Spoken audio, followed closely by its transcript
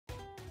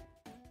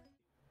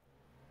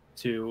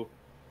2.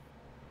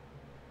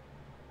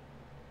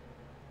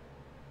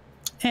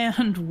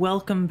 And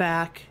welcome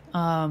back.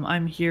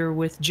 I'm here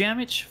with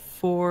jammitch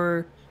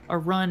for a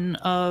run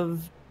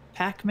of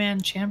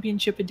Pac-Man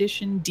Championship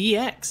Edition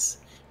DX.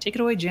 Take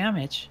it away,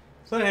 jammitch.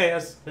 So hey,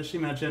 as she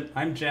mentioned,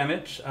 I'm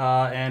jammitch,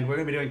 and we're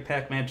going to be doing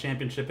Pac-Man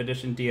Championship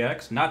Edition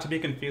DX, not to be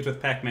confused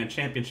with Pac-Man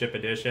Championship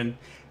Edition.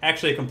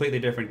 Actually a completely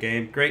different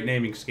game, great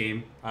naming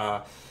scheme.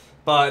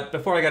 But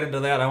before I got into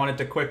that, I wanted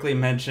to quickly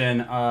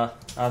mention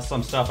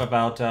some stuff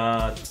about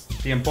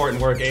the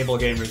important work Able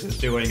Gamers is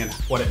doing and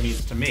what it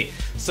means to me.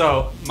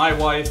 So my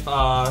wife,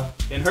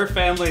 in her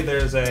family,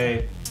 there's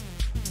a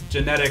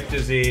genetic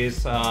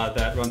disease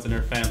that runs in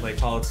her family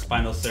called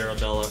spinal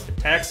cerebellar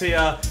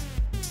ataxia.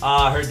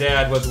 Her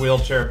dad was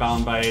wheelchair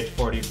bound by age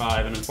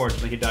 45, and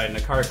unfortunately he died in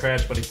a car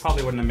crash, but he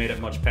probably wouldn't have made it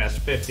much past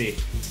 50.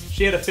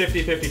 She had a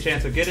 50-50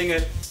 chance of getting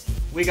it.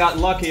 We got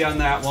lucky on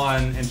that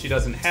one, and she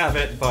doesn't have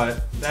it,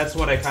 but that's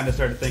when I kind of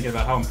started thinking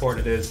about how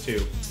important it is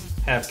to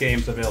have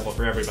games available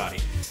for everybody.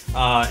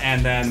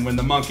 And then when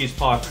the monkey's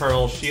paw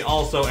curls, she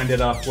also ended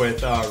up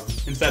with,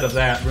 instead of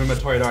that,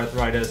 rheumatoid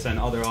arthritis and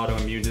other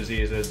autoimmune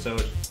diseases. So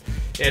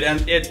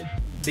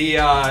the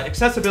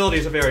accessibility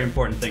is a very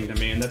important thing to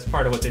me, and that's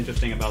part of what's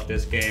interesting about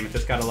this game. It's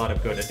just got a lot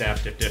of good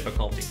adaptive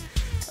difficulty.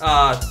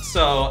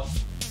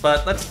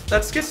 But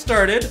let's get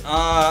started.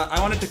 I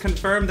wanted to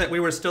confirm that we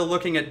were still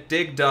looking at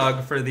Dig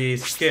Dug for the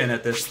skin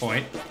at this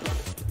point.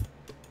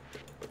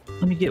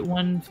 Let me get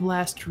one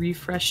last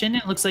refresh in.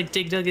 It looks like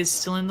Dig Dug is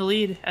still in the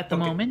lead at the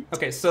moment.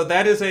 Okay, so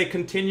that is a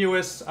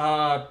continuous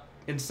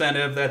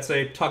incentive. That's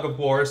a tug of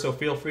war, so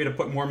feel free to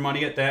put more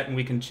money at that and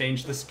we can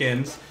change the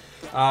skins.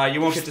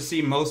 You won't get to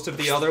see most of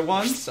the other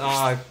ones,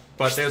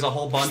 but there's a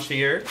whole bunch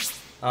here.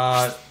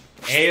 A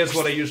is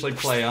what I usually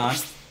play on.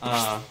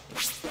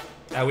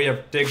 We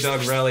have Dig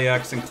Dug, Rally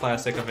X, and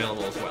Classic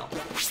available as well.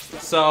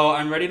 So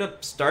I'm ready to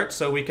start,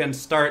 so we can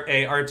start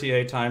a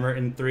RTA timer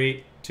in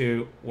 3,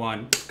 2,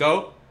 1,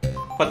 go.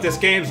 But this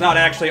game's not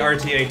actually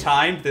RTA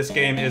timed. This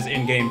game is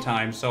in-game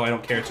time, so I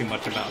don't care too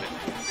much about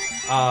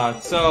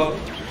it. So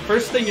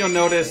first thing you'll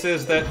notice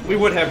is that we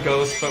would have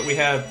ghosts, but we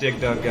have Dig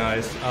Dug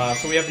guys.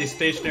 So we have these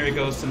stationary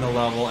ghosts in the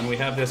level, and we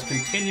have this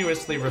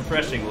continuously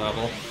refreshing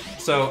level.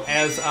 So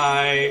as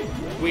I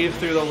weave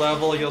through the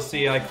level, you'll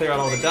see I clear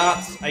out all the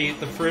dots, I eat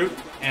the fruit,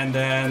 and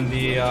then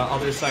the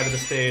other side of the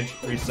stage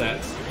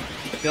resets.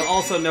 You'll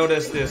also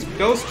notice this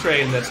ghost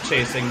train that's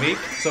chasing me.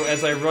 So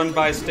as I run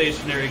by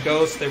stationary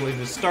ghosts, they will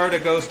either start a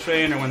ghost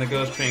train, or when the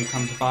ghost train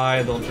comes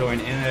by, they'll join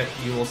in it.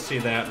 You will see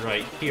that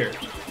right here.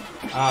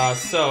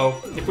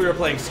 So if we were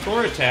playing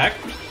Score Attack,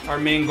 our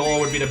main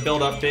goal would be to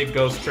build up big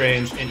ghost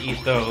trains and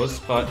eat those,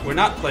 but we're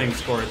not playing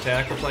Score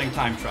Attack, we're playing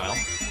Time Trial.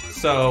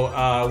 So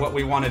what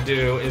we want to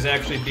do is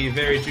actually be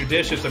very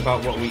judicious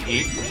about what we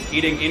eat.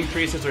 Eating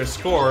increases our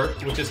score,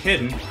 which is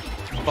hidden,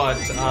 but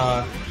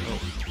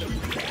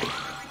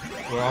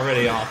we're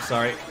already off,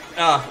 sorry.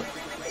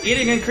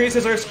 Eating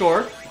increases our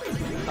score,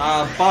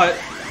 but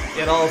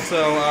it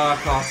also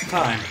costs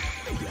time.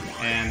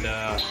 And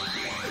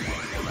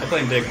I'm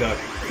playing Dig Dug.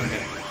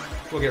 Okay,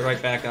 we'll get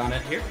right back on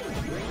it here.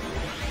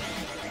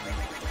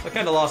 I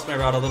kind of lost my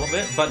route a little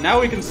bit, but now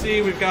we can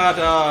see we've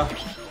got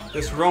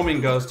this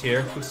roaming ghost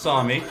here who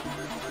saw me,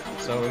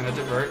 so we're gonna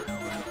divert.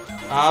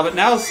 But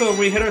now, so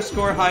we hit our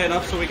score high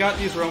enough, so we got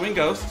these roaming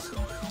ghosts,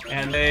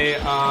 and they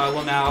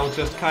will now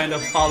just kind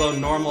of follow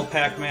normal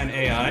Pac-Man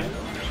AI.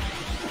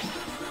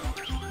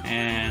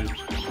 And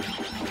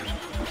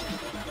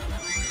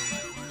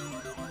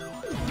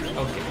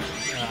okay.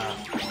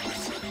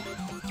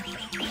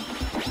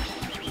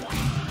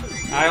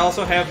 I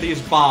also have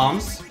these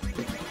bombs,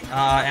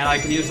 and I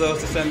can use those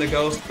to send the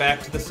ghost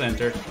back to the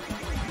center.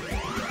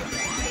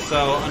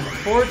 So,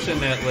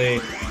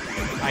 unfortunately,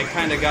 I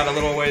kind of got a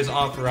little ways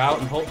off route,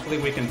 and hopefully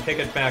we can pick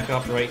it back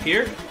up right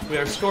here.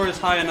 Our score is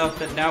high enough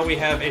that now we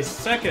have a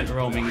second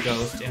roaming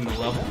ghost in the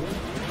level.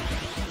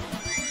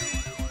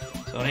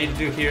 So what I need to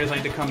do here is I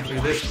need to come through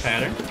this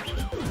pattern.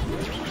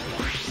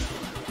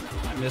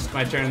 I missed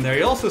my turn there.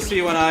 You'll also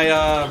see when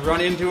I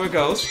run into a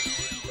ghost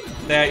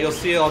that you'll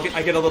see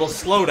I get a little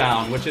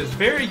slowdown, which is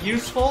very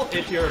useful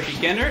if you're a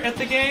beginner at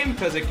the game,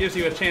 because it gives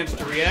you a chance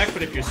to react,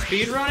 but if you're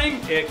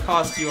speedrunning, it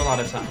costs you a lot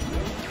of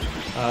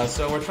time.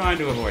 So we're trying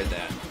to avoid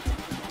that.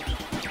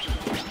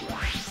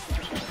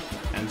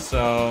 And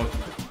so,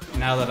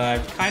 now that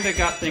I've kind of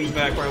got things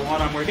back where I want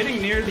them, we're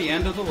getting near the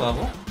end of the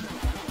level.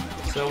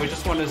 So we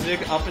just want to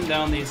zig up and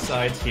down these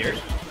sides here.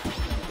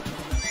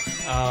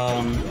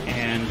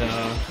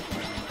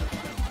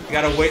 We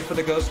gotta wait for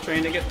the ghost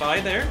train to get by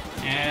there,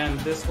 and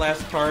this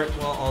last part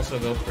will also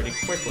go pretty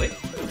quickly.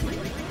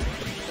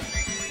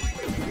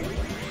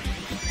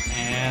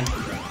 And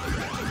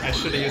I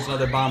should have used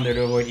another bomb there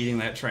to avoid eating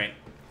that train.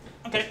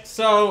 Okay,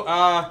 so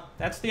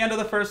that's the end of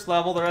the first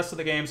level. The rest of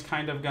the game's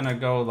kind of gonna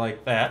go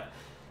like that.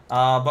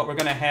 But we're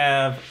gonna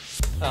have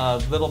a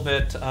little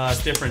bit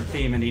different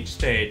theme in each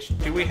stage.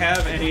 Do we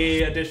have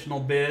any additional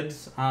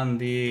bids on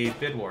the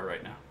bid war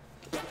right now?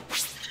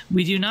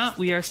 We do not.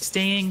 We are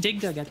staying Dig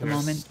Dug at the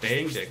moment.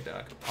 Staying Dig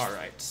Dug. All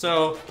right.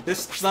 So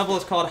this level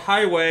is called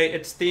Highway.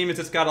 Its theme is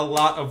it's got a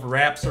lot of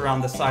wraps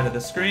around the side of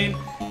the screen,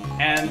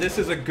 and this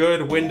is a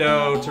good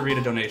window to read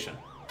a donation.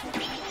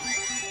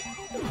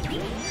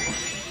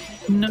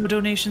 No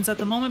donations at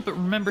the moment, but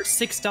remember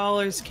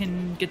 $6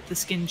 can get the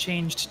skin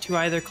changed to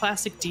either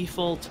Classic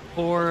Default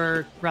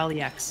or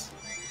Rally X.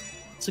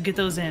 So get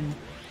those in.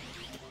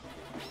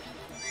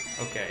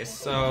 Okay,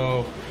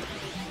 so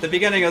the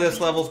beginning of this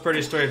level is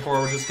pretty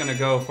straightforward. We're just going to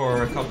go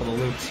for a couple of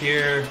loops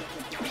here.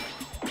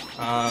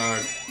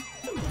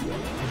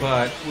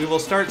 But we will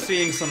start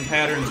seeing some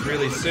patterns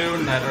really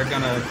soon that are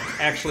going to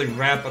actually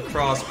wrap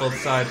across both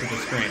sides of the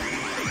screen.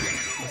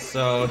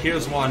 So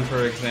here's one,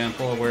 for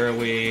example, where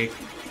we,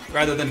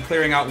 rather than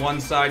clearing out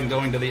one side and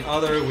going to the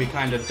other, we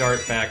kind of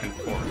dart back and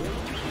forth.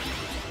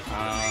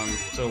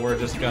 So we're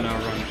just going to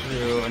run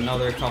through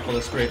another couple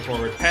of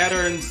straightforward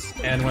patterns,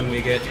 and when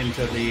we get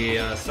into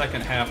the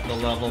second half of the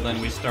level, then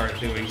we start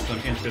doing some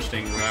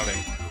interesting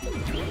routing.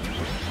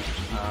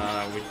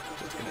 We're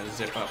just going to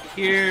zip up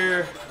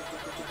here.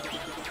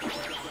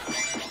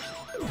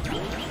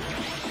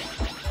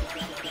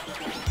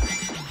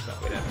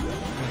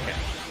 Okay.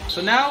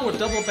 So now we'll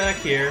double back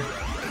here,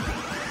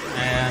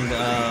 and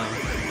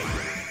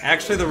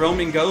actually the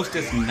roaming ghost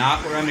is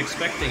not where I'm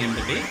expecting him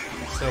to be.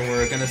 So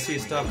we're going to see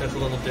stuff that's a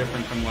little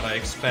different from what I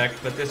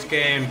expect. But this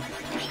game,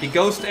 the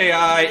Ghost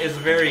AI is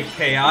very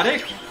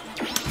chaotic.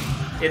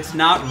 It's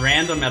not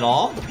random at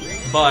all,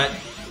 but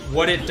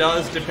what it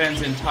does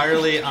depends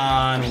entirely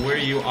on where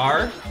you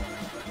are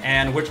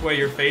and which way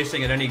you're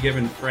facing at any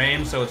given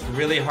frame. So it's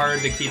really hard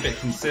to keep it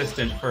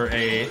consistent for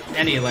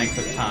any length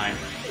of time.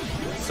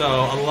 So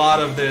a lot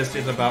of this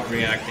is about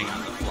reacting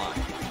on the fly.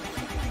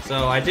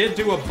 So I did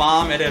do a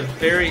bomb at a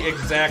very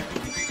exact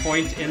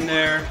point in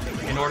there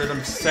in order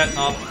to set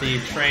up the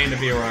train to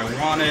be where I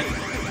want it.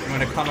 I'm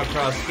going to come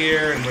across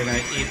here, and we're going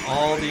to eat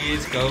all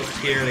these ghosts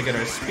here to get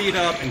our speed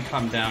up and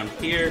come down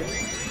here.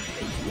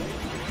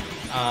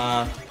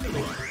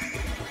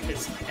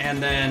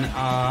 And then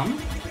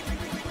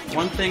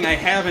one thing I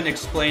haven't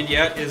explained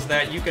yet is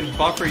that you can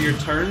buffer your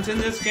turns in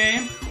this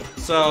game.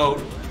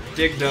 So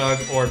Dig Dug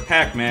or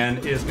Pac-Man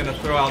is going to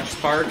throw out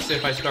sparks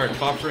if I start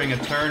buffering a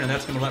turn, and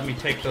that's going to let me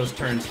take those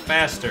turns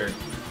faster.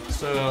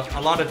 So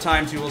a lot of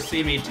times you will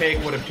see me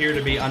take what appear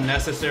to be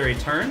unnecessary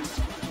turns,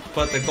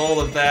 but the goal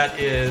of that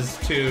is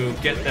to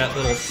get that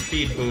little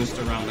speed boost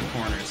around the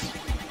corners.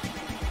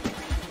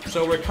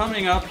 So we're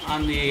coming up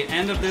on the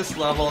end of this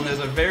level, and there's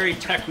a very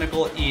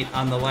technical eat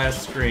on the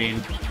last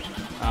screen.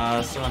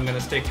 So I'm going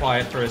to stay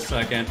quiet for a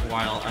second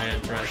while I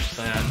address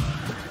that.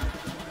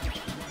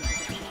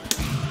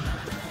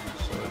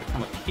 So we're going to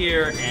come up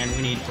here, and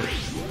we need to...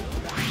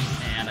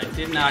 And I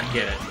did not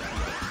get it.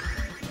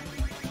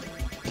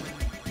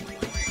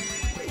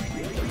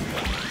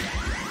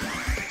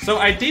 So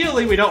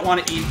ideally, we don't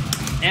want to eat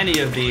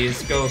any of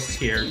these ghosts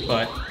here,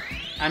 but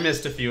I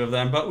missed a few of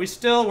them. But we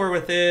still were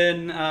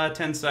within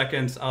 10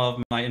 seconds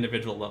of my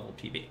individual level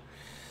PB.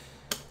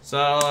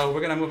 So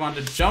we're going to move on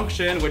to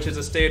Junction, which is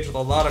a stage with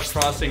a lot of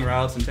crossing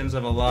routes and tends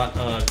to have a lot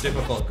of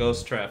difficult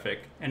ghost traffic.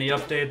 Any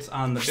updates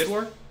on the bid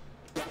war?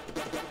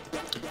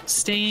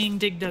 Staying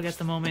Dig Dug at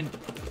the moment.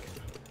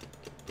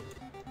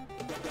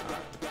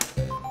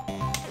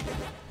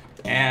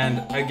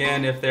 And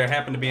again, if there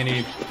happen to be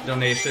any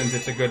donations,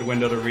 it's a good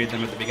window to read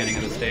them at the beginning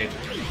of the stage.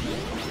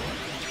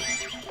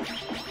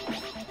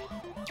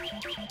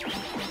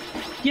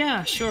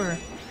 Yeah, sure.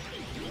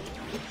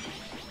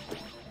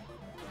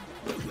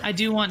 I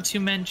do want to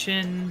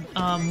mention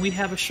we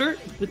have a shirt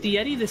with the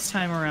Yeti this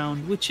time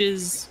around, which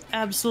is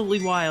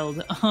absolutely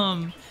wild.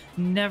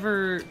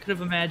 Never could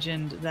have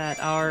imagined that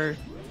our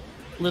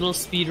little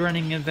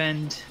speedrunning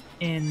event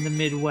in the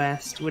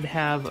Midwest would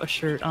have a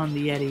shirt on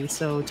the Yeti.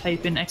 So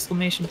type in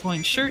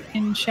 !shirt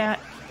in chat.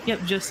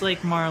 Yep, just like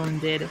Marlon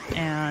did,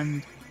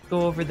 and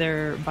go over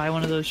there, buy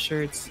one of those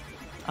shirts.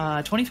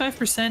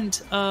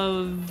 25%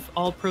 of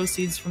all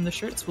proceeds from the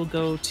shirts will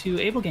go to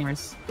Able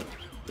Gamers.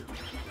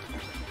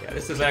 Yeah,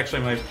 this is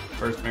actually my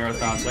first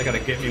marathon, so I gotta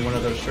get me one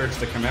of those shirts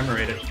to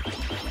commemorate it.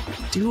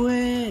 Do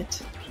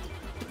it!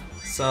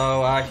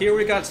 So here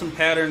we got some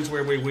patterns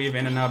where we weave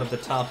in and out of the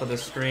top of the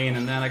screen,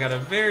 and then I got a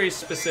very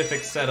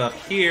specific setup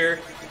here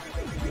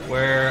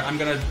where I'm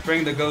going to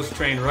bring the ghost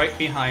train right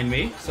behind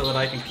me so that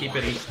I can keep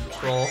it in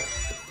control.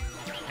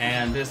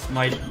 And this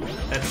might...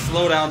 that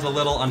slowdown's a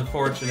little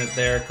unfortunate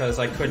there because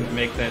I couldn't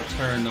make that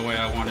turn the way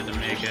I wanted to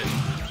make it.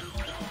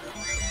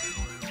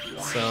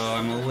 So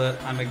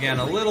I'm again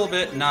a little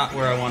bit not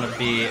where I want to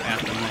be at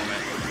the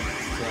moment.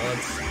 So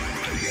let's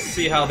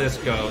see how this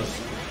goes.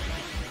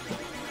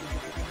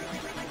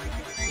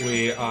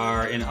 We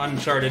are in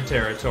uncharted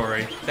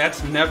territory.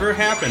 That's never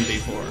happened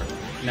before.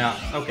 Now,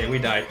 okay, we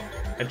died.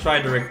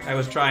 I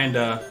was trying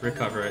to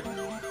recover it.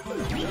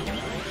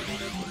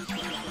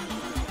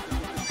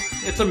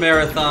 It's a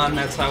marathon,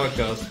 that's how it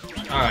goes.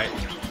 Alright.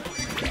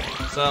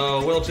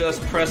 So we'll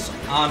just press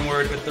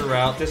onward with the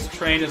route. This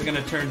train is going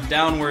to turn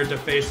downward to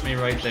face me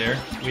right there.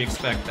 We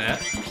expect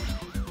that.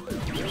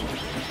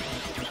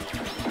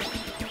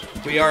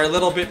 We are a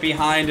little bit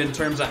behind in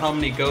terms of how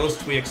many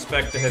ghosts we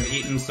expect to have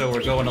eaten, so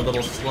we're going a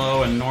little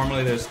slow, and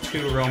normally there's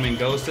 2 roaming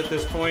ghosts at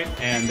this point,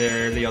 and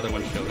the other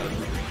one showed up.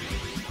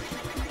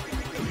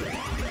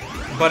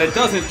 But it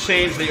doesn't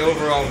change the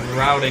overall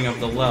routing of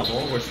the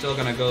level. We're still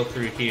going to go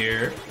through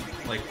here,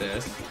 like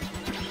this.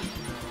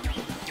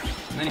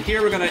 And then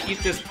here we're going to eat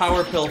this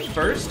power pill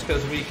first,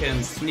 because we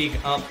can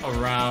sneak up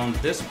around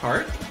this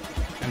part,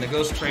 and the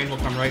ghost train will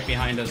come right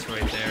behind us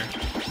right there.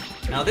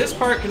 Now this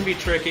part can be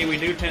tricky. We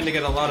do tend to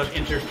get a lot of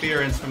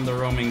interference from the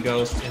roaming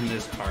ghosts in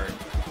this part.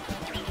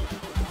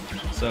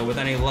 So with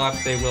any luck,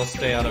 they will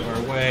stay out of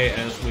our way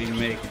as we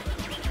make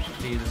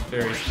these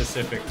very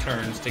specific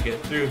turns to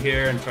get through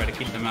here and try to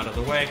keep them out of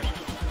the way.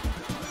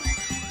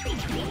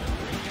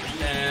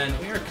 And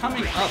we are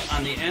coming up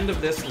on the end of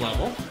this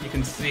level. You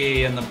can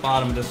see in the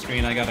bottom of the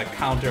screen I got a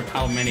counter of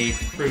how many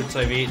fruits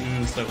I've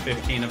eaten, so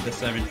 15 of the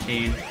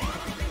 17.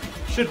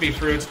 Should be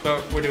fruits,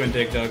 but we're doing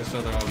Dig Dug,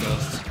 so they're all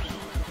ghosts.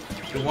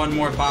 Do one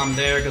more bomb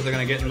there because they're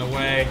going to get in the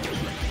way.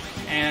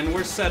 And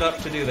we're set up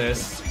to do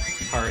this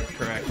part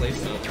correctly,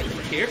 so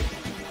over here.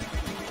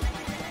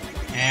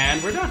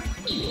 And we're done.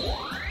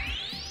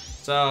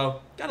 So,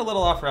 got a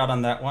little off route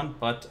on that one,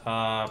 but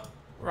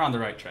we're on the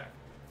right track.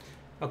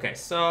 Okay,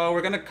 so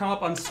we're going to come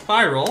up on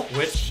Spiral,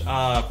 which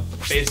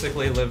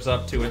basically lives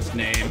up to its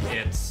name.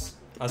 It's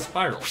a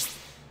spiral.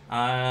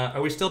 Are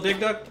we still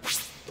Dig Dug?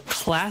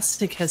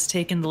 Classic has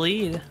taken the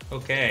lead.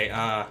 Okay,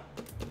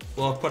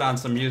 we'll put on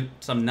some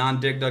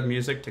non-Dig Dug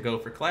music to go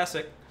for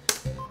Classic.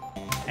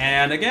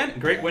 And again,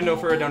 great window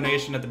for a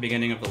donation at the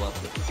beginning of the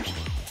level.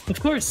 Of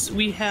course,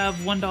 we have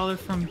 $1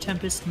 from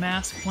Tempest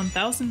Mask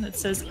 1000 that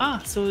says,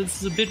 so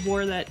this is a bid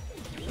war that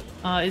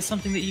is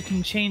something that you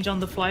can change on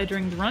the fly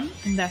during the run.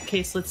 In that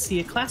case, let's see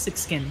a Classic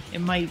skin. It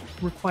might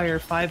require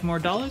 $5 more,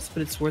 but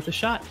it's worth a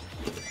shot.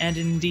 And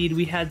indeed,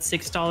 we had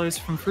 $6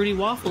 from Fruity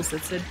Waffles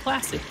that said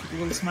Classic, with a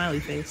little smiley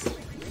face.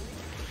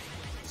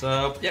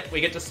 So, yep,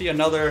 we get to see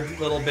another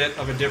little bit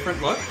of a different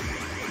look.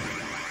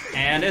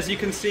 And as you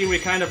can see, we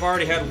kind of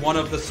already had one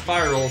of the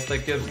spirals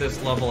that gives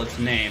this level its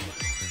name.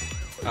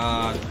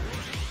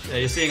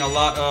 You're seeing a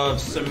lot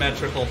of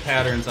symmetrical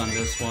patterns on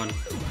this one.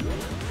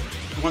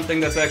 One thing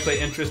that's actually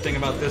interesting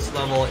about this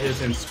level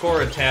is in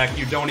Score Attack,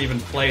 you don't even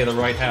play the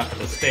right half of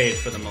the stage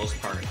for the most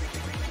part.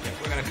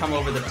 We're going to come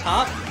over the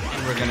top,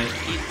 and we're going to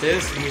eat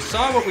this. And we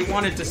saw what we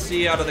wanted to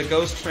see out of the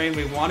Ghost Train.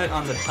 We want it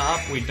on the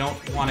top. We don't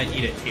want to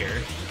eat it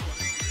here.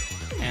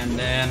 And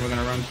then we're going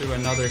to run through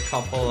another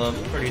couple of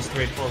pretty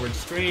straightforward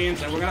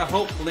screens, and we're going to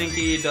hope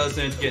Blinky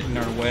doesn't get in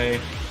our way.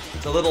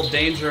 It's a little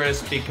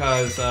dangerous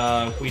because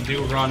we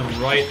do run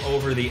right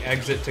over the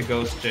exit to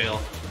Ghost Jail,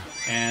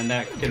 and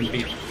that can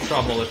be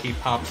trouble if he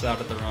pops out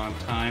at the wrong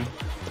time.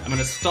 I'm going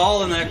to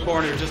stall in that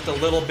corner just a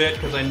little bit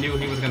because I knew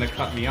he was going to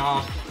cut me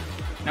off.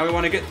 Now we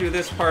want to get through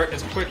this part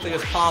as quickly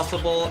as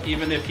possible,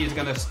 even if he's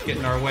going to get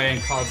in our way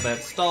and cause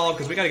that stall,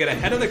 because we got to get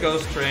ahead of the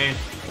Ghost Train.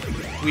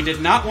 We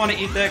did not want to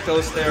eat that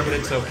ghost there, but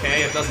it's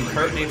okay. It doesn't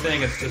hurt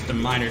anything. It's just a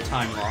minor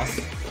time loss.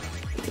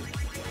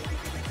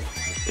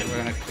 And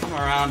we're going to come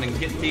around and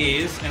get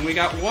these. And we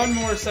got one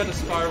more set of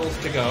spirals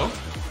to go.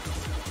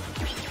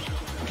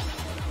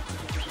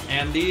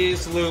 And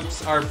these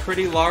loops are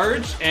pretty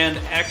large, and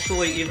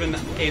actually even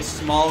a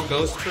small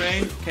ghost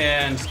train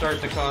can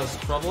start to cause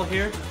trouble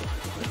here.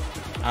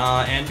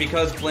 And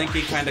because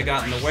Blinky kind of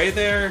got in the way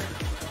there,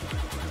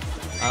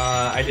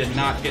 I did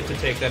not get to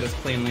take that as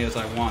cleanly as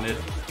I wanted.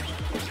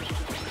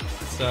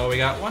 So we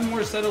got one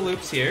more set of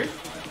loops here,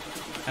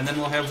 and then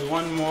we'll have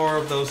one more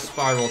of those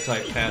spiral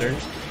type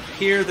patterns.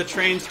 Here the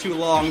train's too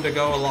long to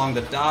go along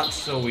the dots,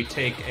 so we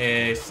take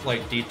a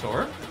slight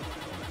detour.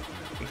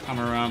 We come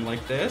around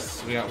like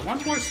this. We got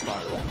one more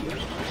spiral.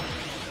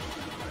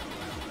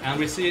 And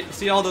we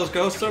see all those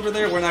ghosts over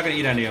there? We're not going to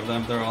eat any of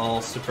them. They're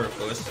all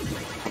superfluous.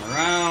 Come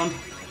around,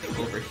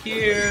 over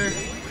here,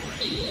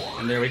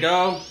 and there we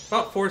go.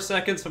 About 4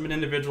 seconds from an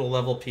individual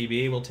level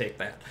PB. We'll take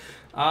that.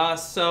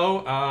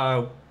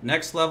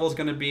 Next level is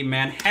going to be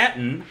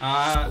Manhattan,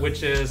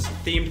 which is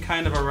themed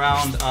kind of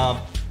around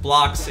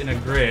blocks in a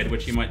grid,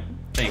 which you might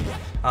think.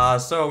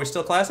 So are we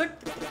still Classic?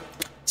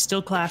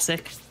 Still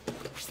Classic.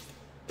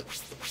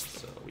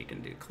 So we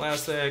can do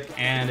Classic,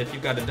 and if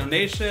you've got a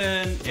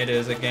donation, it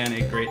is, again,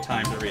 a great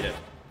time to read it.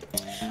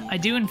 I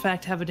do, in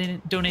fact, have a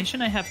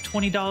donation. I have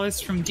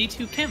 $20 from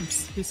D2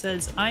 Kemps, who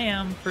says, I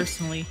am,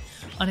 personally,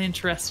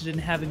 uninterested in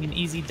having an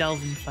easy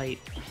Delvin fight.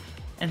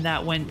 And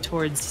that went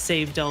towards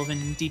Save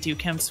Delvin. D2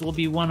 Kemps will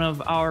be one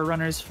of our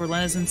runners for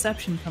Lena's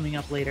Inception coming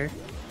up later.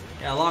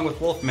 Yeah, along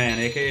with Wolfman,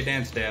 aka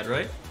Dance Dad,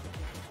 right?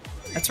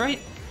 That's right.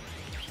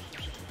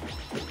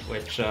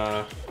 Which,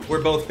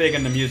 we're both big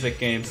into music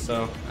games,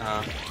 so,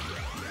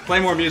 play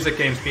more music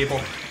games,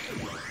 people.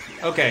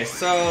 Okay,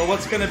 so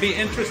what's going to be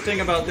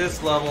interesting about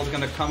this level is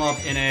going to come up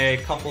in a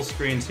couple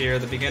screens here.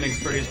 The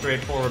beginning's pretty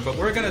straightforward, but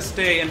we're going to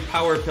stay in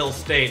Power Pill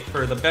state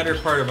for the better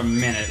part of a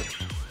minute.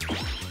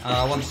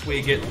 Once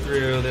we get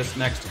through this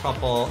next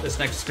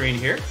screen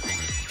here.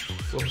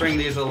 We'll bring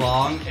these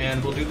along,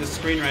 and we'll do the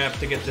screen wrap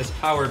to get this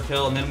Power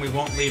Pill, and then we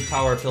won't leave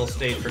Power Pill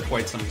state for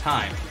quite some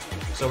time.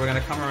 So we're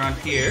gonna come around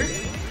here,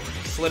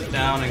 slip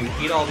down, and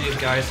eat all these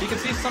guys. So you can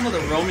see some of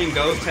the roaming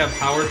ghosts have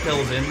power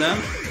pills in them,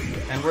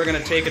 and we're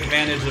gonna take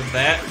advantage of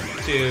that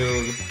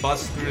to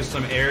bust through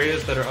some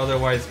areas that are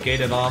otherwise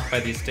gated off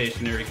by these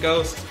stationary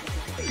ghosts.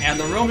 And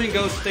the roaming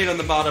ghost stayed on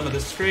the bottom of the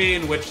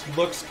screen, which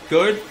looks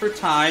good for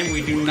time.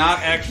 We do not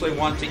actually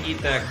want to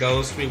eat that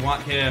ghost. We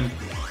want him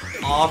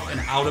off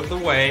and out of the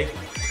way,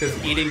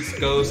 because eating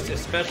ghosts,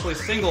 especially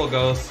single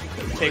ghosts,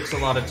 takes a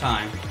lot of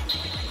time.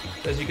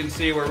 As you can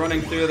see, we're running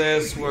through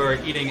this.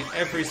 We're eating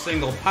every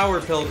single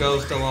power pill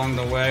ghost along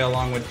the way,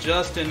 along with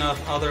just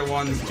enough other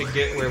ones to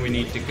get where we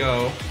need to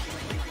go.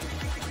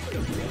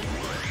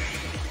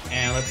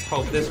 And let's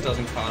hope this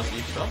doesn't cause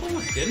any trouble.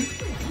 It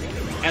didn't.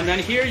 And then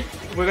here,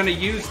 we're going to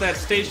use that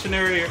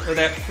stationary, or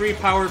that free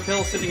power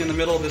pill sitting in the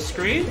middle of the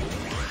screen.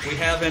 We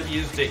haven't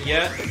used it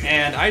yet.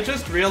 And I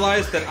just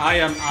realized that I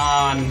am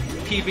on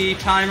PB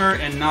timer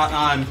and not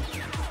on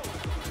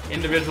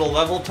individual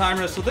level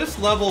timer. So this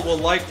level will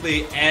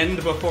likely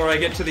end before I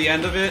get to the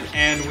end of it,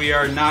 and we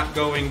are not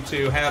going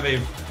to have a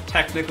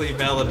technically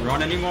valid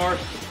run anymore.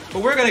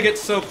 But we're going to get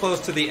so close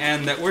to the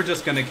end that we're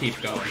just going to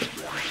keep going.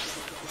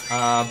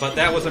 But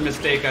that was a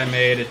mistake I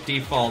made. It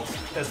defaults.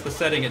 That's the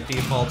setting it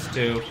defaults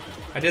to.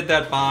 I did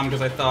that bomb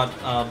because I thought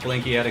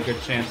Blinky had a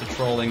good chance of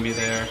trolling me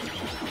there.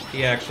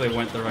 He actually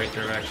went the right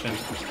direction.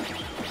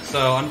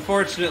 So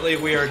unfortunately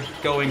we are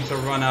going to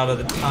run out of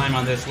the time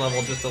on this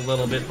level just a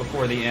little bit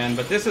before the end,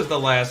 but this is the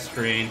last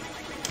screen.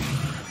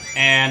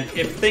 And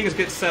if things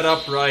get set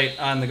up right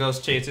on the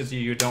ghost chases you,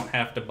 you don't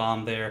have to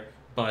bomb there.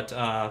 But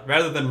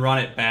rather than run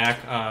it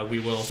back, we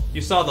will...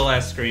 You saw the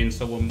last screen,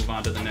 so we'll move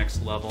on to the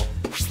next level.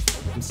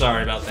 I'm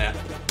sorry about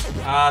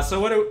that. So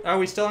what are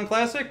we still on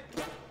Classic?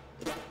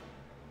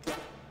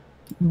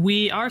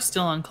 We are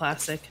still on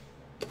Classic.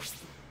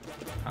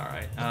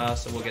 Alright,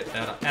 so we'll get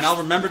that up. And I'll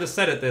remember to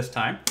set it this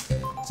time.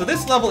 So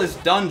this level is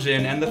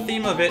Dungeon, and the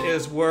theme of it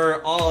is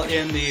we're all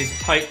in these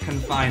tight,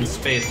 confined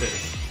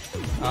spaces.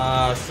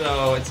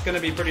 So it's going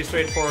to be pretty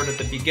straightforward at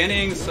the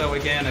beginning, so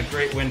again, a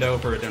great window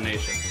for a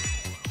donation.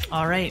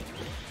 Alright.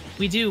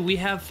 We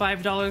have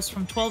 $5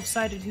 from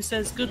 12-Sided, who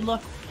says, good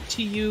luck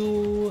to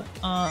you,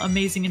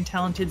 amazing and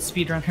talented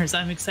speedrunners.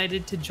 I'm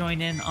excited to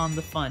join in on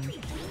the fun.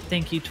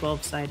 Thank you,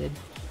 12-Sided.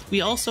 We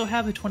also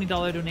have a $20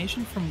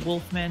 donation from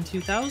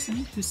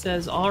Wolfman2000, who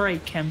says,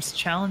 alright, Kemps,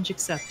 challenge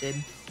accepted.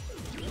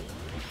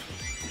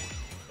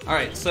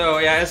 Alright, so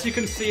yeah, as you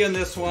can see in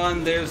this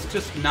one, there's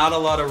just not a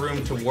lot of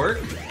room to work,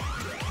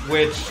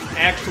 which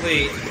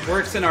actually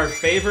works in our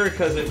favor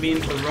because it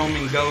means the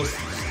roaming ghosts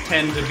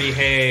tend to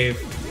behave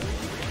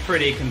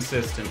pretty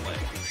consistently.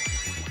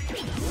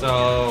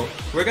 So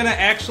we're gonna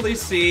actually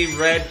see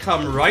red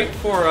come right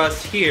for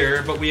us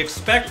here, but we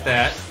expect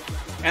that,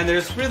 and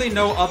there's really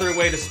no other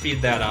way to speed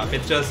that up.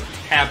 It just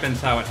happens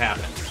how it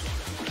happens.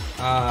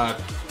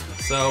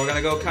 So we're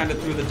gonna go kind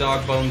of through the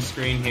dog bone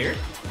screen here.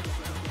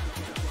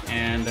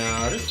 And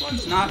this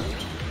one's not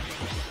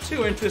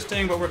too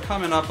interesting, but we're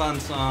coming up on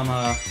some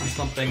on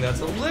something that's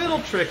a little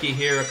tricky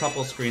here, a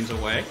couple screens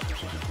away.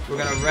 We're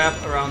gonna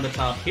wrap around the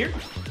top here.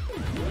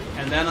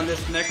 And then on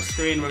this next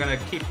screen, we're gonna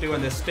keep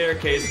doing this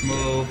staircase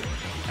move.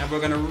 And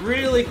we're gonna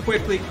really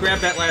quickly grab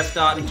that last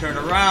dot and turn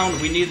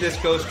around. We need this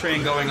ghost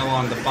train going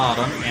along the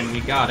bottom, and we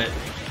got it.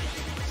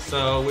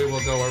 So we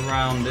will go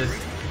around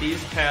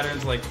these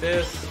patterns like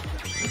this.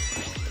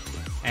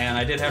 And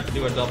I did have to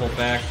do a double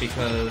back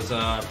because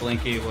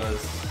Blinky was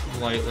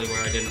slightly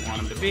where I didn't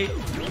want him to be.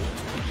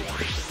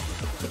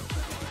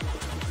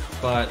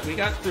 But we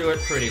got through it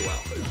pretty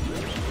well.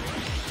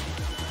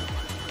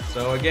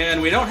 So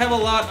again, we don't have a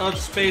lot of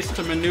space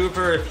to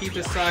maneuver. If he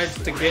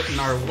decides to get in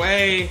our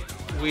way,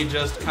 we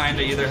just kind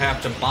of either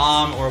have to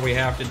bomb or we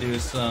have to do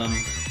some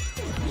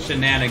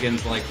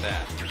shenanigans like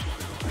that.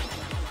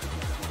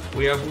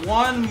 We have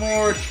one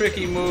more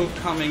tricky move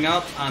coming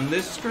up on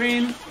this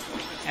screen,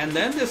 and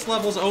then this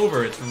level's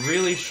over. It's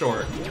really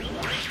short.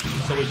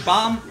 So we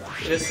bomb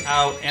this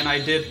out, and I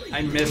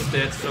missed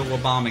it, so we'll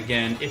bomb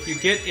again. If you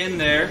get in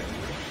there,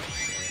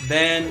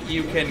 then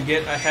you can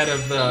get ahead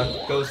of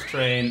the ghost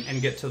train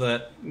and get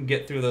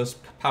through those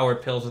power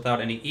pills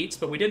without any eats,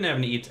 but we didn't have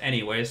any eats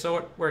anyway, so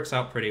it works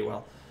out pretty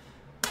well.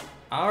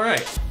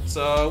 Alright,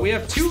 so we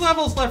have 2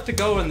 levels left to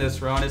go in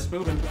this run. It's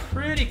moving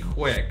pretty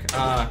quick.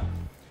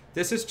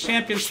 This is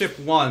Championship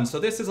 1, so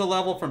this is a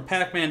level from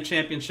Pac-Man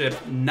Championship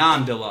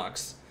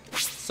Non-Deluxe.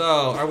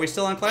 So, are we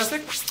still on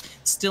Classic?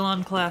 Still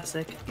on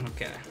Classic.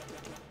 Okay.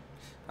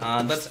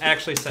 Let's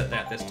actually set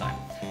that this time.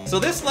 So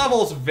this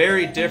level is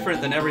very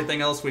different than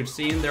everything else we've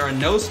seen. There are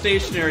no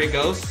stationary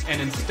ghosts,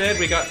 and instead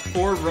we got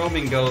 4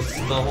 roaming ghosts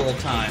the whole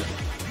time.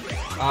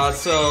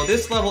 So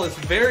this level is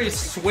very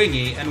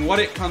swingy, and what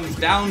it comes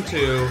down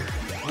to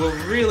will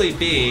really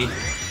be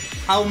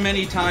how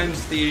many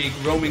times the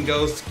roaming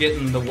ghosts get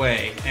in the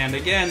way. And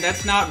again,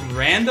 that's not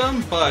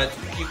random, but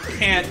you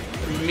can't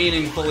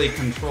meaningfully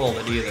control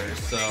it either,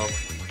 so...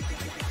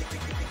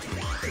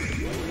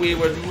 We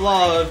would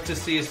love to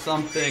see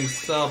something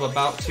sub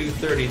about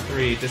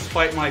 233.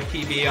 Despite my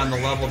PB on the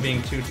level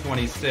being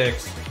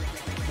 226,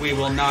 we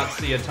will not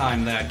see a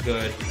time that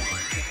good.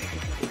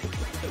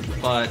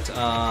 but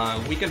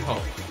we can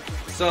hope.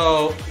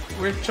 So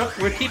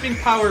we're keeping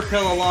Power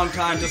Pill a long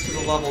time just so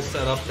the level's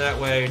set up that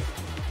way.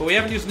 But we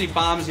haven't used any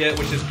bombs yet,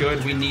 which is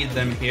good. We need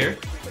them here.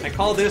 I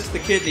call this the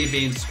kidney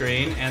bean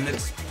screen, and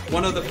it's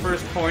one of the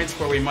first points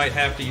where we might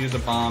have to use a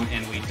bomb,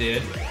 and we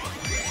did.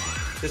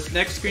 This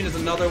next screen is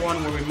another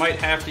one where we might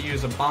have to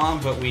use a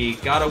bomb, but we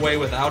got away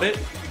without it.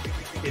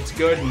 It's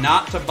good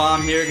not to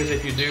bomb here, because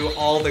if you do,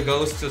 all the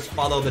ghosts just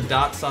follow the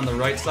dots on the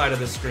right side of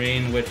the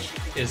screen, which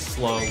is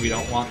slow. We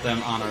don't want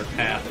them on our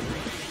path.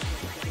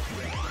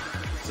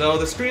 So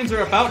the screens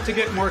are about to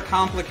get more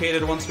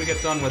complicated once we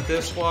get done with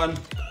this one.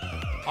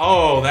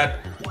 Oh,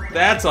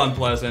 that's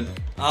unpleasant.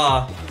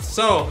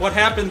 So what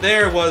happened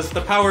there was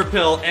the Power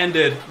Pill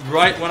ended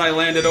right when I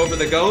landed over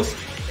the ghost,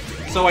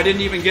 so I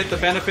didn't even get the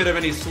benefit of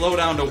any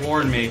slowdown to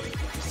warn me.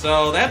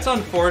 So that's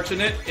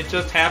unfortunate. It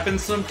just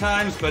happens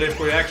sometimes, but if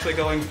we're actually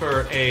going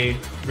for a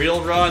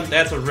real run,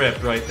 that's a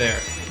rip right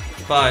there.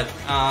 But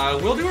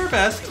we'll do our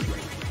best.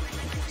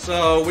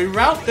 So we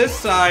route this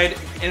side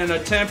in an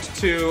attempt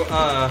to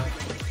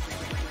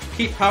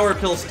keep Power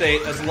Pill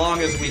state as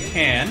long as we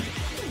can.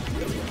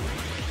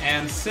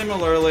 And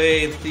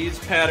similarly, these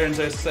patterns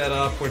are set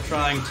up. We're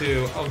trying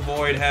to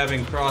avoid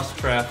having cross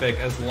traffic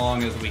as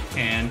long as we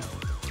can,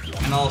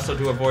 and also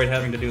to avoid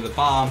having to do the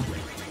bomb.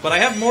 But I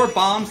have more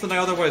bombs than I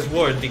otherwise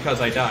would because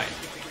I died.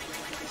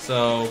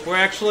 So we're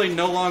actually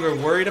no longer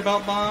worried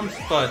about bombs,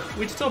 but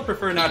we'd still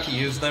prefer not to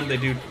use them. They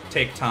do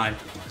take time.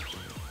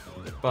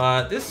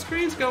 But this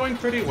screen's going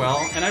pretty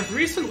well, and I've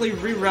recently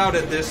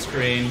rerouted this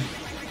screen,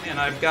 and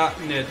I've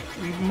gotten it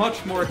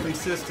much more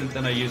consistent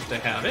than I used to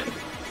have it.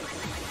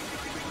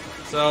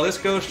 So this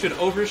ghost should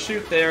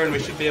overshoot there, and we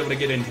should be able to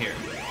get in here.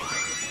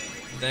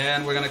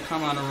 Then we're going to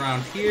come on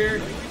around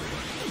here.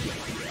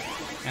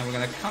 And we're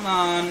going to come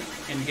on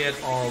and get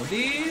all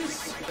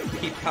these.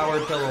 Keep Power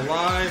Pill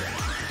alive.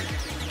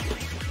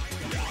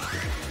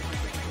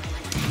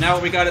 Now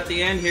what we got at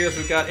the end here is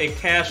we've got a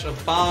cache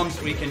of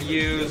bombs we can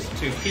use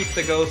to keep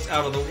the ghosts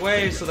out of the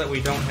way so that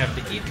we don't have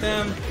to eat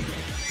them.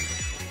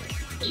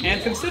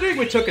 And considering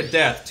we took a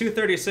death,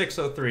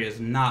 236.03 is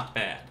not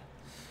bad.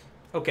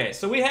 Okay,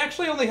 so we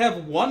actually only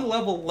have one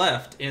level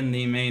left in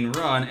the main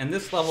run, and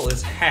this level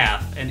is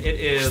half, and it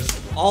is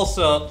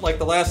also, like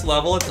the last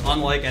level, it's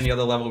unlike any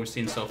other level we've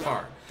seen so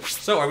far.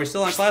 So, are we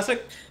still on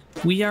Classic?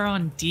 We are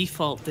on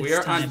default this time. We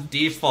are on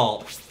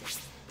default.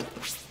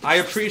 I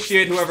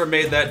appreciate whoever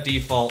made that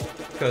default,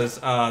 because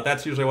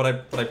that's usually what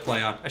I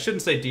play on. I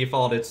shouldn't say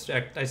default,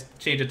 I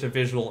change it to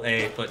Visual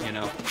A, but you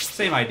know,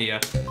 same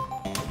idea.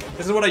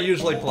 This is what I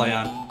usually play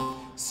on.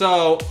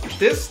 So,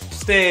 this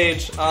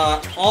stage,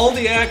 all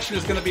the action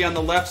is going to be on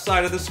the left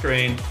side of the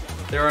screen.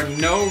 There are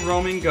no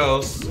roaming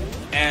ghosts,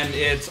 and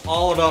it's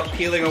all about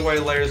peeling away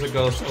layers of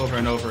ghosts over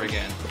and over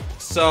again.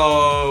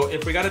 So,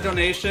 if we got a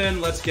donation,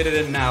 let's get it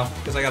in now,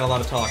 because I got a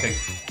lot of talking.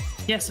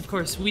 Yes, of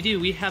course, we do.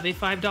 We have a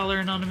 $5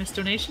 anonymous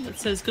donation that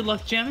says, "Good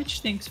luck,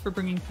 jammitch. Thanks for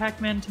bringing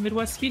Pac-Man to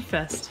Midwest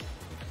Speedfest."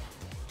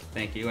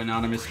 Thank you,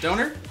 anonymous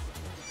donor.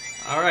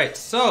 Alright,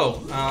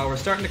 so we're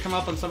starting to come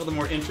up on some of the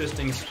more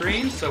interesting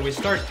screens. So we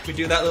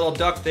do that little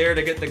duck there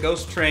to get the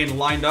ghost train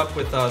lined up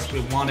with us.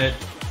 We want it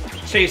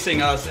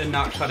chasing us and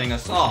not cutting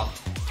us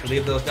off. We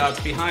leave those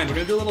dots behind. We're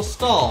going to do a little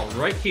stall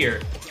right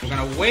here. We're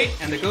going to wait,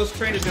 and the ghost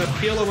train is going to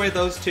peel away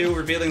those two,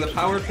 revealing the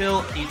Power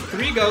Pill. Eat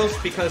 3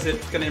 ghosts because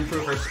it's going to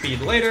improve our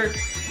speed later.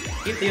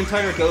 Eat the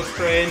entire ghost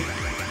train,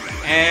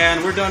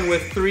 and we're done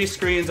with 3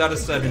 screens out of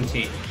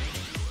 17.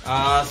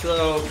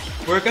 So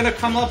we're going to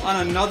come up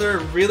on another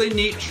really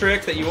neat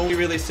trick that you only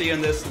really see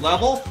in this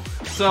level.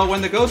 So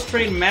when the ghost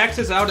train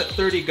maxes out at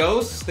 30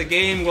 ghosts, the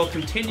game will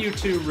continue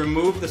to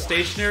remove the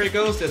stationary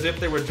ghost as if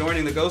they were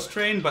joining the ghost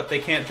train, but they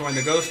can't join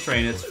the ghost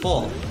train, it's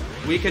full.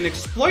 We can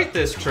exploit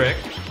this trick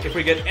if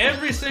we get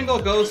every single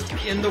ghost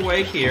in the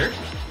way here.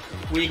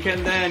 We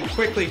can then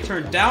quickly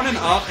turn down and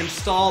up and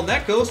stall.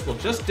 That ghost will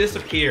just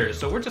disappear,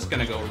 so we're just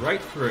going to go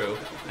right through.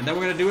 And then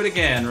we're going to do it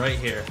again right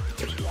here.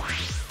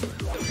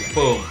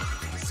 Boom.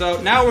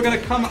 So now we're going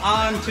to come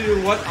on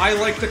to what I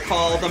like to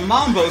call the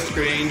Mambo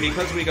screen,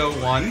 because we go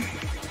 1,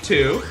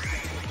 2,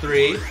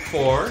 3,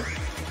 4,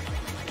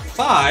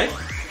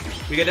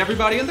 5. We get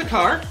everybody in the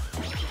car,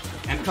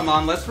 and come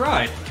on, let's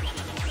ride.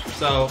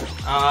 So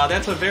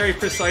that's a very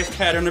precise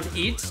pattern of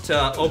eats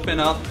to open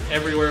up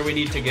everywhere we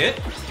need to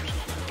get.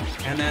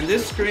 And then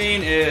this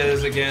screen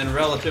is, again,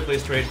 relatively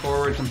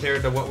straightforward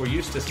compared to what we're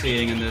used to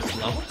seeing in this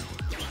level.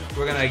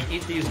 We're going to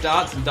eat these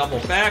dots and double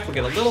back. We'll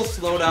get a little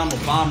slowdown.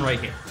 We'll bomb right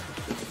here.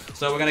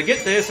 So we're going to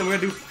get this, and we're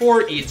going to do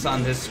 4 eats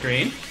on this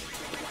screen.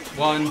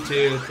 1,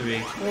 2, 3,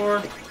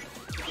 4.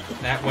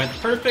 That went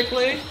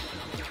perfectly.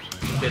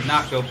 Did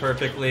not go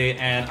perfectly.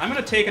 And I'm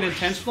going to take an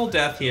intentional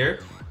death here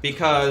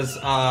because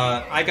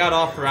I got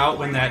off route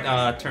when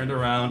that turned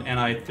around, and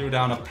I threw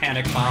down a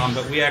panic bomb.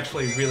 But we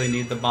actually really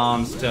need the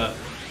bombs to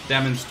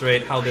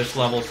demonstrate how this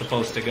level's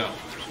supposed to go.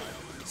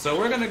 So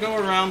we're going to go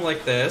around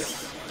like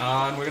this.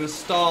 And we're going to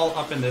stall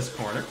up in this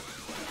corner.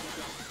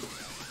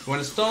 We're going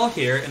to stall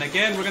here, and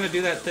again, we're going to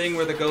do that thing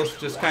where the ghost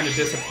just kind of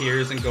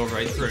disappears and go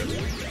right through.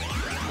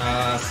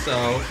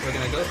 So we're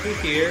gonna go through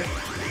here.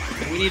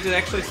 And we need to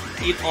actually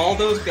eat all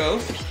those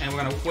ghosts, and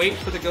we're gonna wait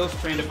for the ghost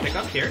train to pick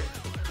up here.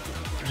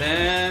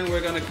 Then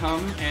we're gonna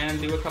come and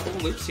do a couple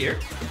of loops here.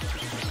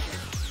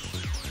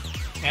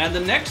 And the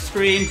next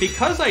screen,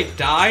 because I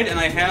died and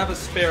I have a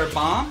spare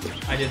bomb,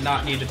 I did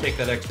not need to take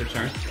that extra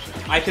turn.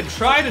 I could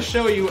try to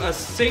show you a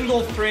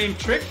single frame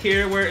trick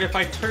here where if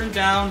I turn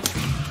down,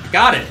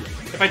 got it.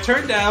 If I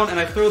turn down and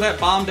I throw that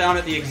bomb down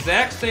at the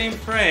exact same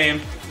frame,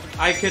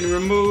 I can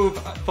remove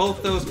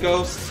both those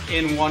ghosts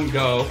in one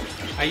go.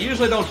 I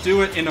usually don't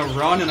do it in a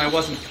run, and I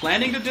wasn't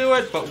planning to do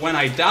it, but when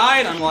I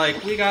died, I'm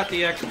like, we got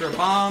the extra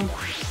bomb.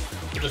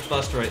 Just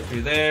bust right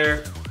through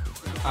there.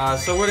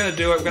 So we're gonna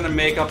do it, we're gonna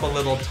make up a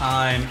little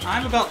time.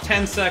 I'm about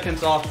 10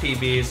 seconds off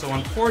PB, so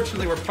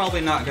unfortunately we're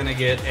probably not gonna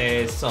get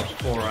a sub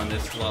 4 on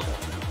this level.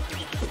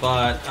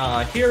 But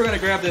here we're gonna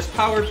grab this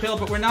power pill,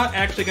 but we're not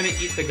actually gonna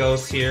eat the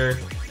ghosts here.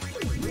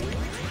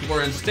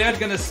 We're instead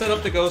going to set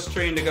up the ghost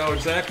train to go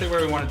exactly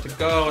where we want it to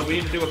go, and we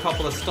need to do a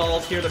couple of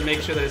stalls here to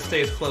make sure that it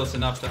stays close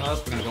enough to us.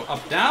 We're going to go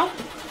up, down,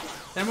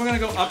 then we're going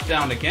to go up,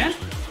 down again.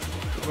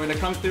 We're going to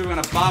come through, we're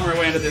going to bomb our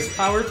way into this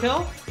power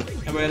pill,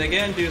 and we're going to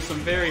again do some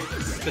very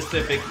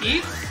specific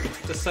eats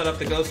to set up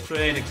the ghost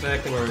train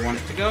exactly where we want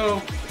it to go,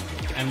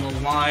 and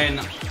we'll line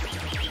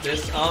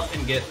this up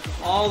and get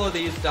all of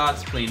these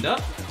dots cleaned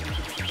up.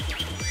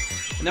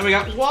 And then we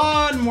got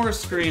one more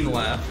screen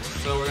left.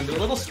 So we're going to do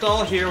a little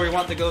stall here. We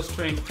want the ghost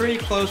train pretty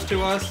close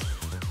to us.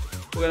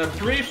 We're going to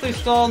briefly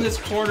stall in this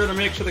corner to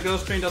make sure the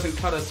ghost train doesn't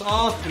cut us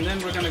off. And then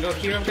we're going to go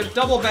here. I'm going to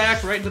double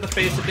back right into the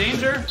face of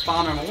danger.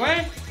 Bomb him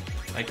away.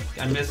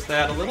 I missed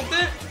that a little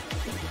bit.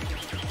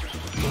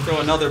 We'll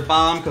throw another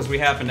bomb because we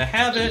happen to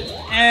have it.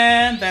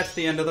 And that's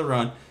the end of the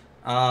run.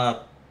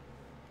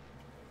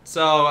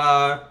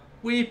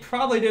 We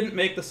probably didn't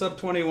make the sub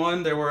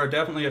 21. There were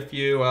definitely a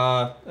few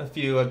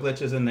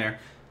glitches in there.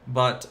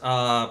 But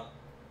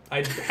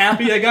I'm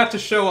happy I got to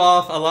show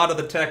off a lot of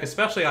the tech,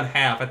 especially on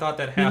half. I thought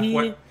that half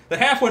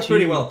went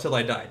pretty well till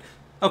I died.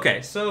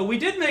 Okay, so we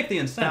did make the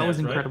incentive. That was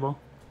incredible. Right?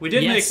 We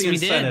did make the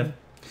incentive.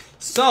 Did.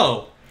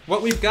 So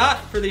what we've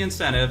got for the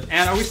incentive,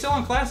 and are we still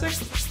on classic?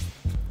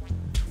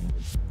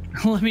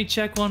 Let me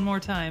check one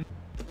more time.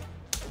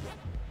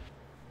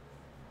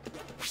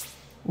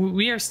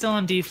 We are still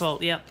on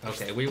default. Yep.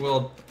 Okay, we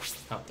will.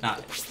 Oh,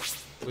 not.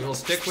 We will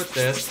stick with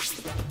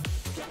this.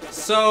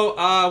 So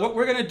what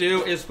we're gonna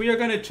do is we are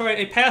gonna try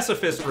a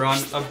pacifist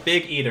run of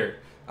Big Eater.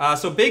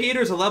 So Big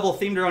Eater is a level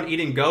themed around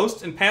eating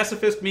ghosts, and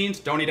pacifist means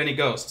don't eat any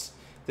ghosts.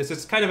 This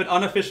is kind of an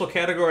unofficial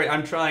category.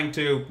 I'm trying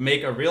to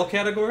make a real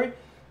category.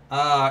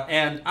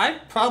 And I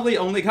probably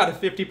only got a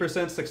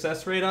 50%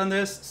 success rate on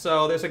this,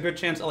 so there's a good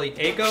chance I'll eat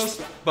a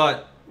ghost,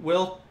 but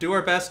we'll do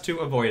our best to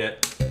avoid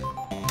it.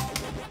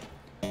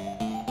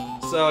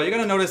 So you're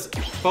gonna notice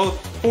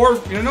you're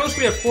gonna notice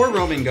we have 4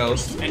 roaming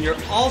ghosts, and you're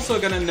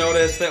also gonna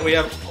notice that we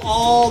have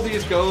all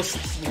these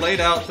ghosts laid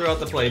out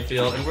throughout the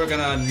playfield, and we're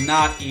gonna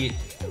not eat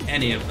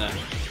any of them.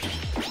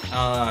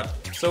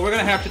 So we're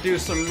gonna have to do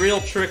some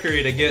real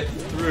trickery to get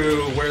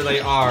through where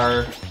they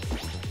are,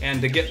 and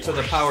to get to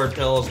the power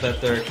pills that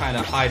they're kind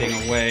of hiding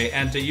away,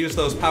 and to use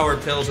those power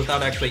pills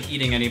without actually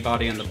eating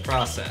anybody in the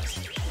process.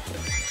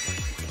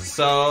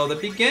 So the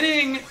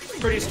beginning,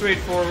 pretty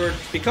straightforward.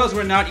 Because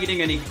we're not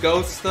eating any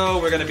ghosts though,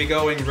 we're going to be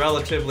going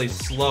relatively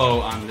slow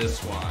on this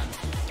one.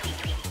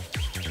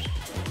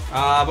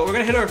 But we're going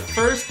to hit our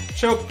first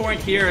choke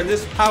point here, and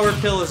this power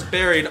pill is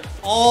buried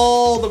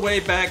all the way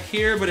back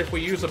here, but if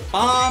we use a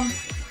bomb,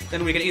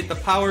 then we can eat the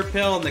power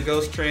pill and the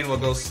ghost train will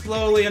go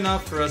slowly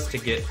enough for us to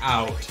get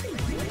out.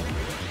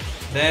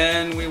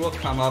 Then we will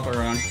come up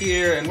around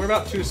here, and we're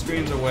about 2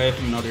 screens away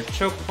from another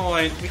choke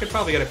point. We could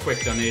probably get a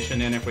quick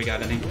donation in if we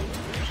got any.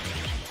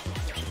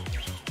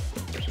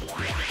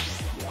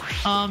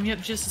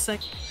 Yep, just a sec.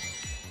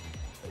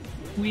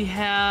 We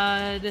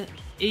had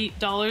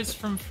 $8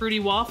 from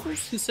Fruity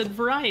Waffles, who said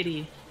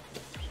variety.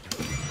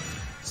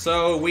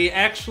 So we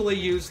actually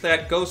used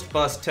that ghost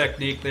bust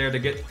technique there to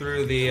get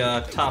through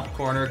the top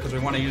corner, because we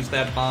want to use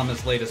that bomb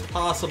as late as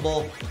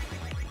possible.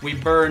 We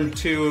burned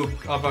 2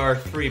 of our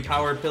free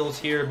power pills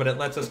here, but it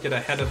lets us get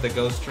ahead of the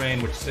ghost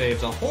train, which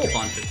saves a whole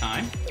bunch of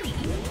time.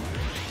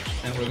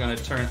 And we're going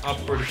to turn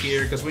upward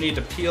here, because we need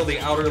to peel the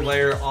outer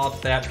layer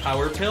off that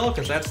power pill,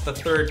 because that's the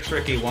 3rd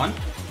tricky one.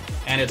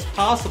 And it's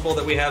possible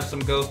that we have some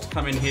ghosts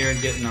come in here and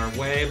get in our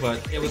way,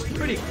 but it was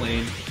pretty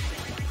clean.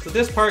 So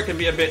this part can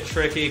be a bit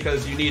tricky,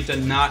 because you need to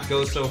not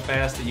go so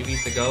fast that you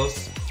eat the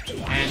ghosts.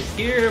 And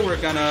here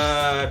we're going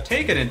to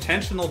take an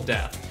intentional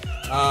death.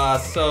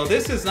 So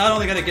this is not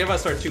only going to give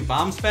us our 2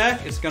 bombs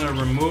back, it's going to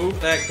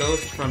remove that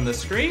ghost from the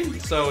screen,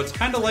 so it's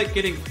kind of like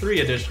getting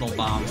 3 additional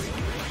bombs.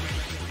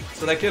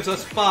 So that gives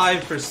us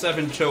 5 for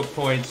 7 choke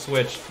points,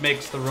 which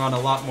makes the run a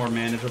lot more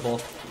manageable.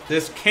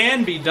 This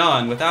can be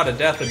done without a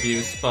death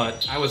abuse,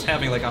 but I was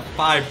having like a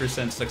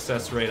 5%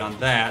 success rate on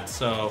that,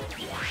 so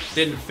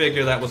didn't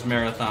figure that was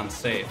marathon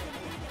safe.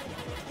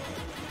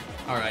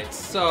 Alright,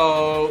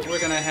 so we're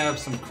going to have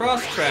some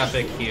cross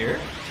traffic here.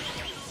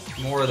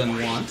 more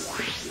than once.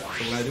 So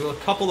we're going to do a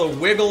couple of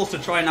wiggles to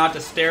try not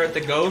to stare at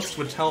the ghost,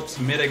 which helps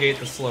mitigate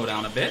the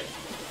slowdown a bit.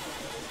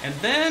 And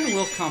then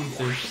we'll come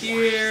through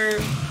here.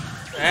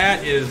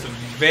 That is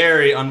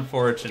very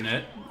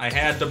unfortunate. I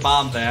had to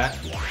bomb that.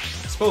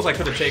 I suppose I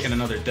could have taken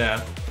another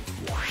death.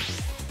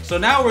 So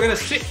now we're going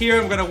to sit here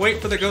and we're going to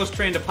wait for the ghost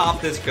train to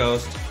pop this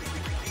ghost.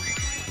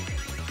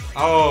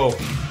 Oh,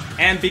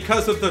 and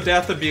because of the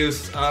death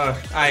abuse,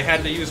 I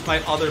had to use my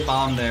other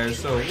bomb there.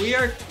 So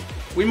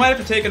we might have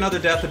to take another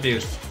death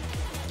abuse.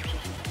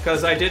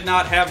 Because I did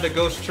not have the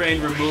ghost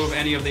train remove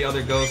any of the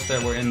other ghosts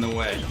that were in the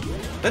way.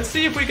 Let's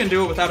see if we can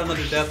do it without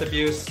another death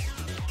abuse.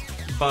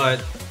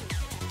 But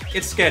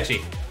it's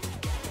sketchy.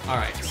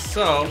 Alright,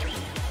 so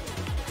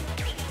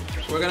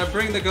we're going to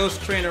bring the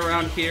ghost train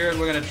around here and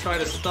we're going to try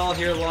to stall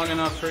here long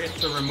enough for it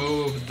to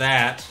remove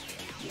that.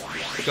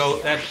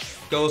 That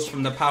ghost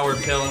from the power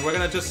pill, and we're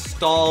going to just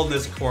stall in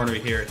this corner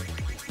here.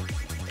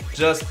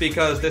 Just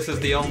because this is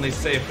the only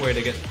safe way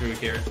to get through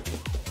here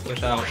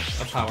without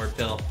a power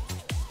pill.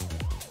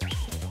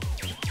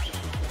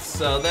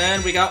 So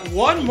then we got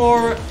one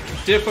more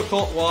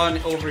difficult one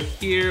over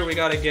here. We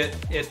gotta get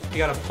it, we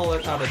gotta pull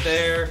it out of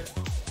there.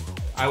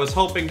 I was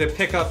hoping to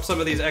pick up some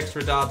of these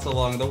extra dots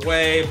along the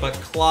way, but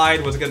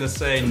Clyde was gonna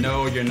say,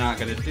 no, you're not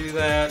gonna do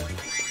that.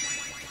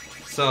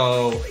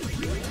 So,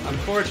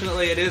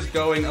 unfortunately, it is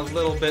going a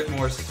little bit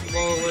more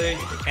slowly,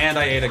 and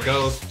I ate a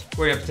ghost.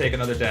 We're gonna have to take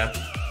another death.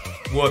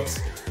 Whoops.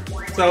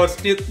 So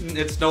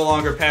it's no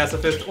longer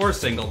pacifist or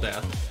single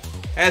death.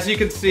 As you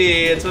can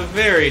see, it's a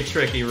very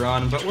tricky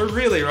run, but we're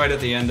really right at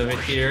the end of it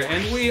here,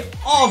 and we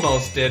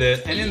almost did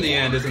it, and in the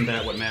end, isn't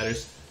that what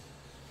matters?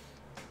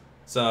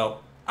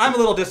 So, I'm a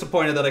little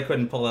disappointed that I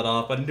couldn't pull it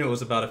off, but I knew it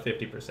was about a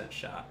 50%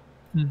 shot.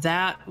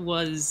 That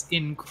was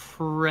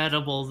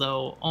incredible,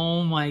 though.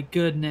 Oh my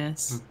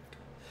goodness.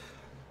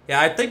 Yeah,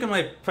 I think in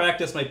my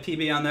practice, my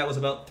PB on that was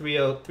about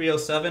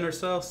 307 or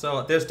so,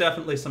 so there's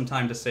definitely some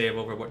time to save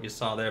over what you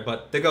saw there,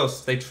 but the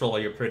ghosts, they troll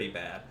you pretty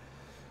bad.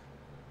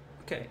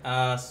 Okay,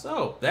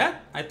 so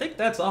I think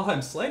that's all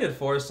I'm slated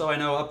for. So I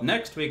know up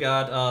next we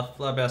got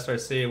Flub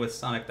SRC with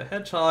Sonic the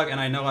Hedgehog, and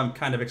I know I'm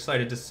kind of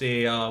excited to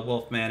see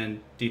Wolfman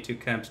and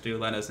D2 Kemps do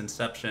Lena's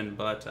Inception,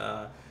 but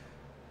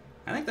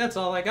I think that's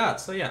all I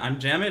got. So yeah, I'm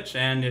jammitch,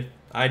 and if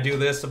I do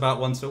this about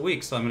once a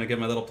week, so I'm going to give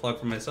my little plug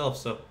for myself,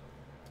 so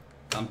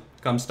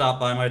come stop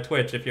by my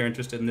Twitch if you're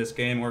interested in this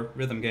game or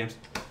rhythm games.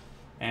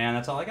 And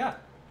that's all I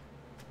got.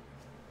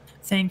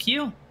 Thank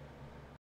you.